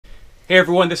Hey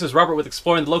everyone, this is Robert with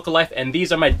Exploring the Local Life, and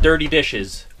these are my dirty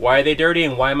dishes. Why are they dirty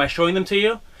and why am I showing them to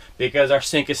you? Because our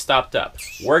sink is stopped up.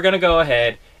 We're gonna go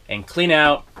ahead and clean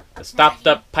out the stopped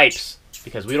up pipes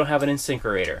because we don't have an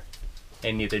incinerator,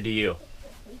 and neither do you.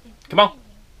 Come on.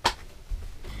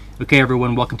 Okay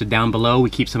everyone, welcome to Down Below. We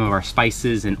keep some of our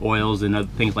spices and oils and other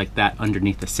things like that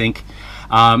underneath the sink.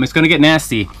 It's gonna get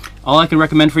nasty. All I can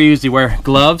recommend for you is to wear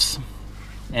gloves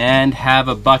and have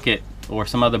a bucket or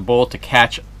some other bowl to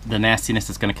catch the nastiness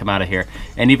that's going to come out of here.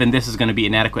 And even this is going to be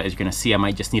inadequate. As you're going to see, I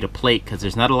might just need a plate because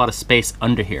there's not a lot of space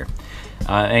under here.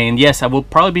 And yes, I will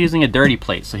probably be using a dirty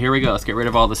plate. So here we go. Let's get rid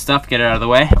of all this stuff, get it out of the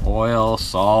way. Oil,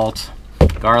 salt,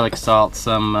 garlic salt,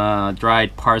 some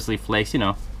dried parsley flakes, you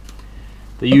know,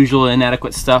 the usual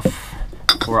inadequate stuff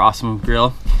for Awesome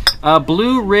Grill.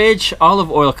 Blue Ridge Olive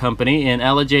Oil Company in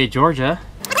Ellijay, Georgia.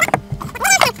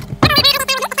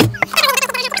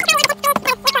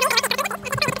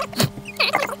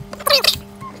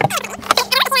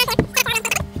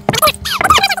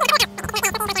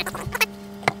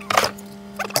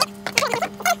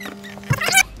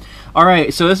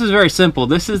 Alright, so this is very simple.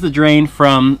 This is the drain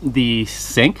from the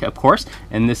sink, of course,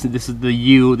 and this is the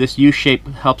U. This U shape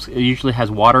helps. It usually has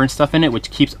water and stuff in it,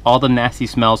 which keeps all the nasty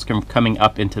smells from coming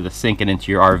up into the sink and into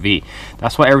your RV.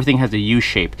 That's why everything has a U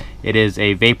shape. It is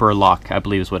a vapor lock, I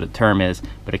believe is what the term is,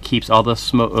 but it keeps all the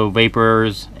smoke,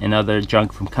 vapors and other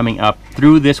junk from coming up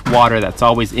through this water that's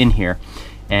always in here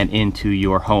and into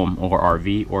your home or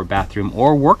RV or bathroom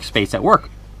or workspace at work.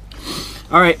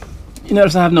 Alright. You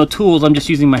notice I have no tools. I'm just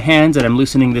using my hands and I'm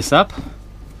loosening this up.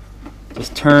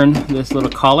 Just turn this little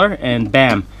collar and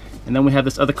bam. And then we have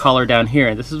this other collar down here.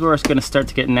 And this is where it's going to start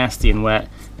to get nasty and wet.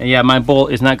 And yeah, my bowl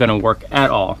is not going to work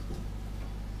at all.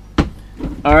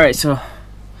 Alright, so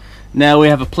now we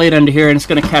have a plate under here and it's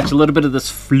going to catch a little bit of this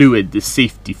fluid, this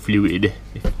safety fluid.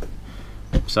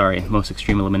 Sorry, most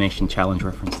extreme elimination challenge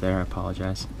reference there. I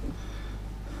apologize.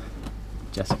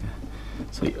 Jessica.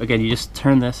 So again, you just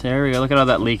turn this. There we go. Look at all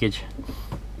that leakage.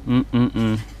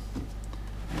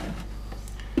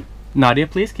 Nadia,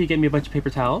 please, can you get me a bunch of paper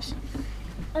towels?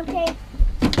 Okay.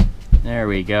 There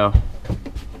we go.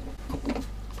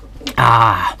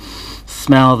 Ah,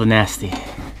 smell the nasty.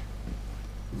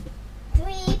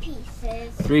 3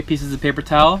 pieces. 3 pieces of paper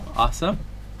towel. Awesome.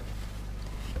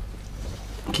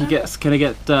 Can I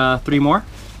get 3 more?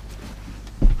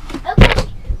 Okay.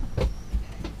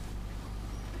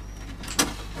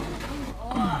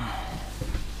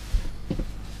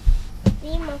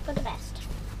 For the best.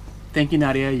 Thank you,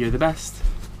 Nadia. You're the best.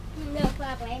 No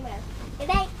problem.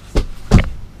 Thanks.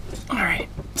 All right.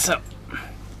 So.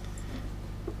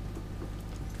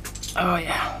 Oh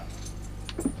yeah.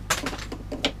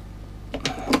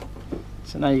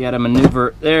 So now you got to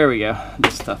maneuver. There we go.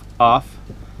 This stuff off.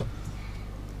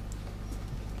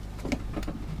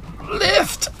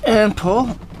 Lift and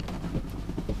pull.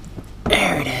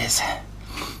 There it is.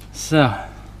 So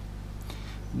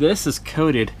this is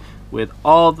coated with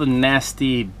all the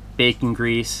nasty bacon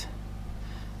grease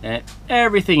and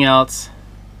everything else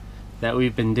that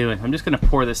we've been doing. I'm just gonna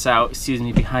pour this out, excuse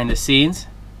me, behind the scenes.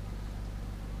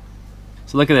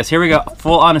 So look at this, here we go,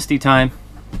 full honesty time.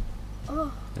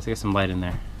 Oh. Let's get some light in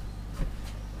there.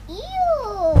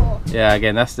 Ew. Yeah,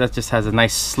 again, that just has a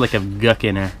nice slick of guck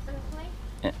in there.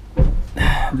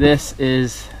 This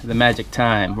is the magic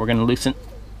time. We're gonna loosen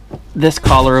this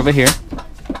collar over here.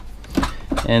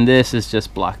 And this is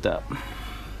just blocked up.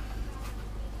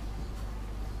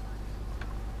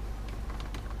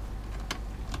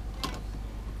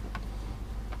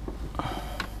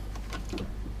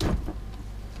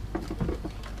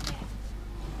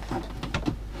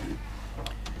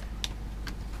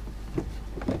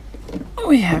 What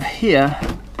we have here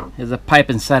is a pipe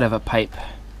inside of a pipe.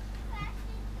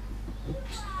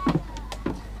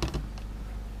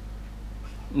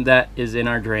 That is in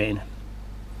our drain.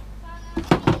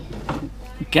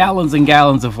 Gallons and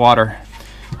gallons of water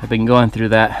have been going through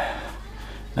that.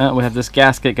 We have this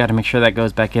gasket, got to make sure that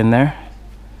goes back in there.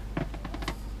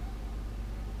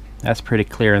 That's pretty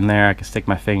clear in there. I can stick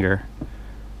my finger.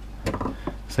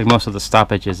 Looks like most of the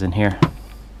stoppage is in here.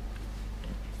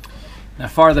 Now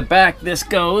farther back this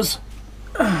goes.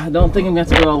 I don't think I'm going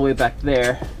to go all the way back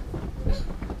there.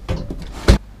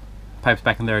 Pipes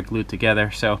back in there are glued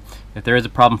together, so if there is a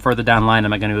problem further down the line,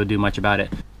 I'm not going to do much about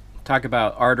it. Talk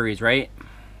about arteries, right?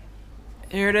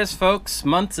 Here it is, folks.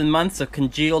 Months and months of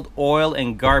congealed oil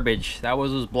and garbage. That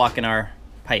was blocking our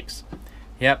pipes.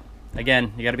 Yep.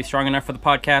 Again, you got to be strong enough for the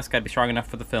podcast. Got to be strong enough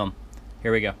for the film.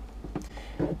 Here we go.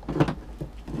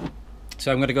 So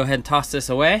I'm going to go ahead and toss this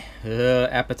away.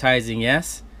 Appetizing,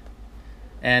 yes.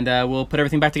 And we'll put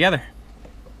everything back together.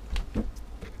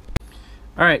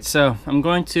 Alright, so I'm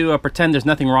going to pretend there's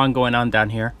nothing wrong going on down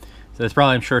here. So there's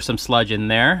probably, I'm sure, some sludge in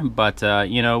there, but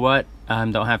you know what? I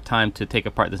don't have time to take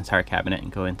apart this entire cabinet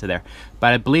and go into there.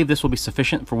 But I believe this will be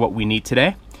sufficient for what we need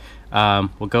today.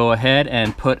 We'll go ahead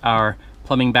and put our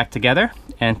plumbing back together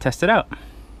and test it out.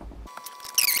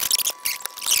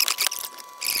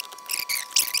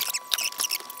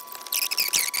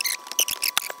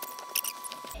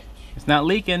 It's not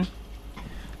leaking.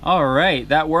 Alright,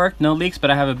 that worked. No leaks, but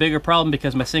I have a bigger problem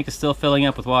because my sink is still filling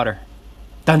up with water.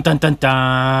 Dun dun dun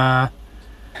dun!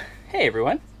 Hey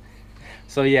everyone.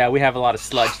 So yeah, we have a lot of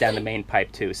sludge down the main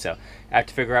pipe too, so I have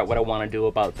to figure out what I want to do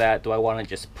about that. Do I want to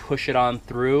just push it on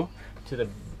through to the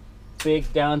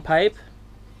big down pipe?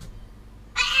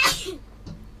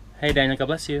 Hey Daniel, God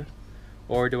bless you.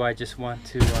 Or do I just want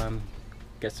to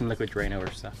get some liquid Drano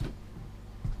or stuff?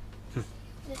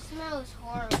 It smells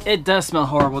horrible. It does smell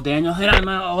horrible, Daniel, and I'm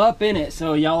all up in it,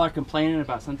 so y'all are complaining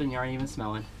about something you aren't even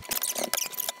smelling.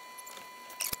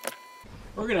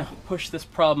 We're gonna push this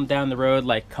problem down the road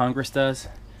like Congress does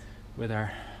with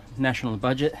our national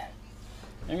budget.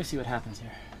 Let me see what happens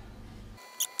here.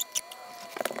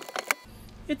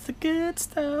 It's the good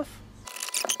stuff.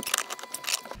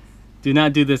 Do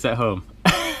not do this at home.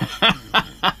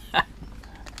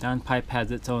 Down pipe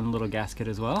has its own little gasket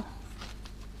as well.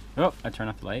 Oh, I turn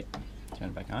off the light. Turn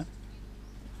it back on.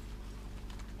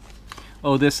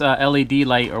 Oh, this LED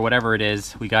light or whatever it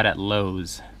is, we got at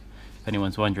Lowe's. If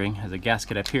anyone's wondering, has a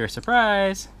gasket up here.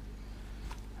 Surprise!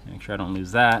 Make sure I don't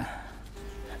lose that.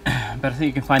 But I think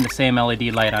you can find the same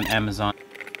LED light on Amazon.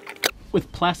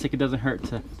 With plastic, it doesn't hurt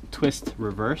to twist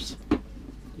reverse.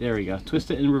 There we go.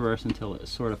 Twist it in reverse until it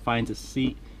sort of finds its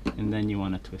seat, and then you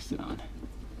want to twist it on.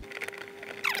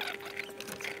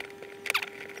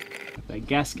 Put that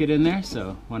gasket in there,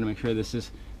 so want to make sure this is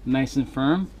nice and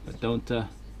firm, but don't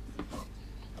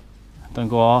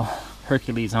go all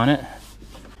Hercules on it.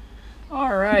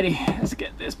 Alrighty, let's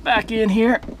get this back in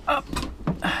here. Up.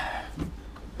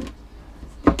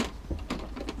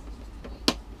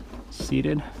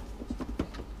 Seated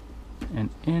and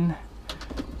in.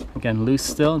 Again, loose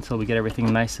still until we get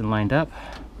everything nice and lined up.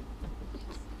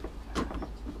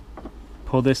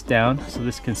 Pull this down so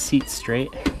this can seat straight.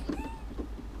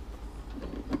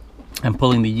 I'm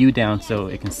pulling the U down so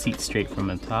it can seat straight from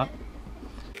the top.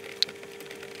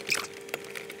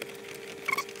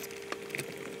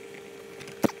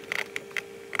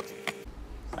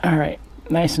 All right,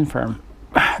 nice and firm.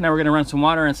 Now we're gonna run some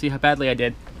water and see how badly I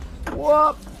did.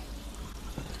 Whoop!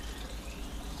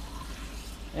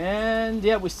 And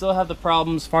yeah, we still have the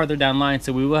problems farther down line,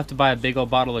 so we will have to buy a big old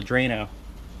bottle of Drano.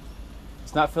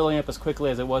 It's not filling up as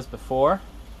quickly as it was before,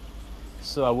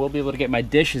 so I will be able to get my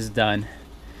dishes done.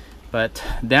 But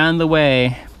down the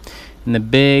way, in the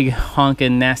big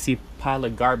honking nasty pile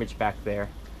of garbage back there,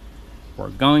 we're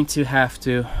going to have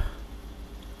to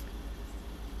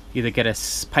either get a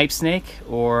pipe snake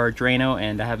or Drano,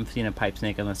 and I haven't seen a pipe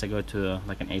snake unless I go to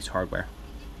like an Ace Hardware.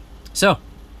 So,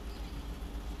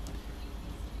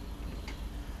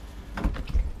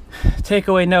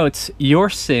 takeaway notes: your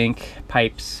sink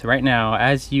pipes right now,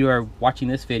 as you are watching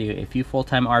this video, if you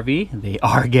full-time RV, they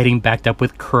are getting backed up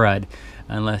with crud,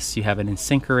 unless you have an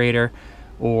incinerator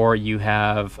or you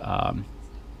have a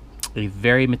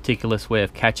very meticulous way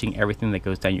of catching everything that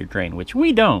goes down your drain, which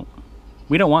we don't.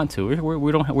 We don't want to.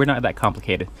 We're not that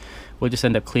complicated. We'll just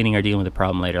end up cleaning or dealing with the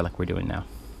problem later, like we're doing now.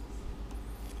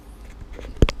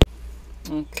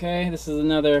 Okay, this is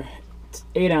another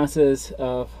 8 ounces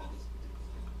of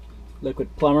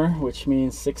liquid plumber, which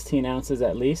means 16 ounces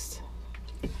at least.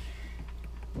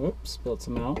 Oops, spilled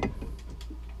some out.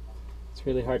 It's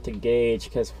really hard to gauge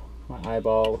because my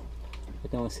eyeball, I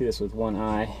can only see this with one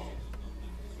eye.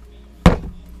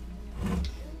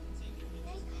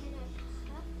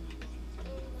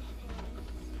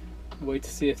 Wait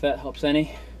to see if that helps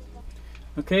any.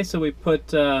 Okay, so we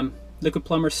put liquid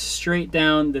plumber straight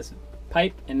down this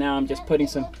pipe, and now I'm just putting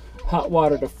some hot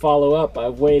water to follow up.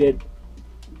 I've waited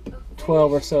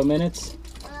 12 or so minutes,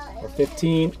 or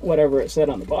 15, whatever it said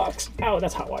on the box. Ow,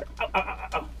 that's hot water. Ow, ow,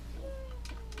 ow,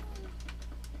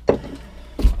 ow.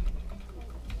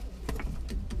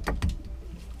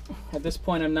 At this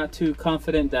point, I'm not too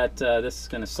confident that this is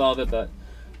going to solve it, but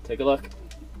take a look.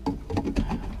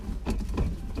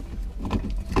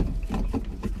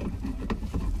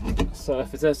 So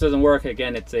if this doesn't work,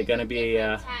 again, it's going to be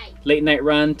a late night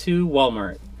run to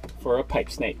Walmart for a pipe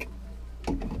snake.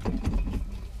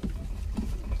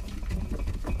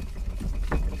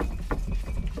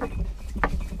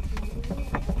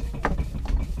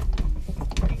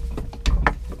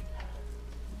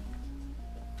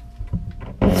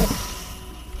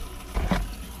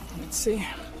 Let's see.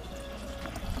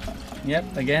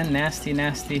 Yep, again, nasty,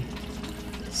 nasty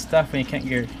stuff when you can't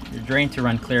get your drain to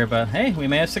run clear, but hey, we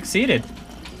may have succeeded.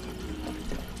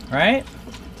 Right?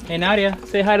 Hey, Nadia,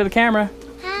 say hi to the camera.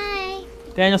 Hi.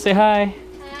 Daniel, say hi.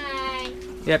 Hi.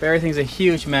 Yep, everything's a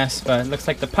huge mess, but it looks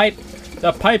like the pipe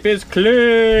is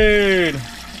clean.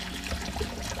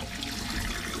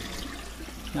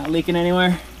 Not leaking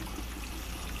anywhere?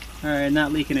 Alright,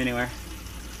 not leaking anywhere.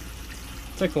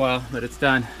 Took a while, but it's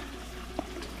done.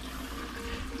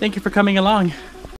 Thank you for coming along.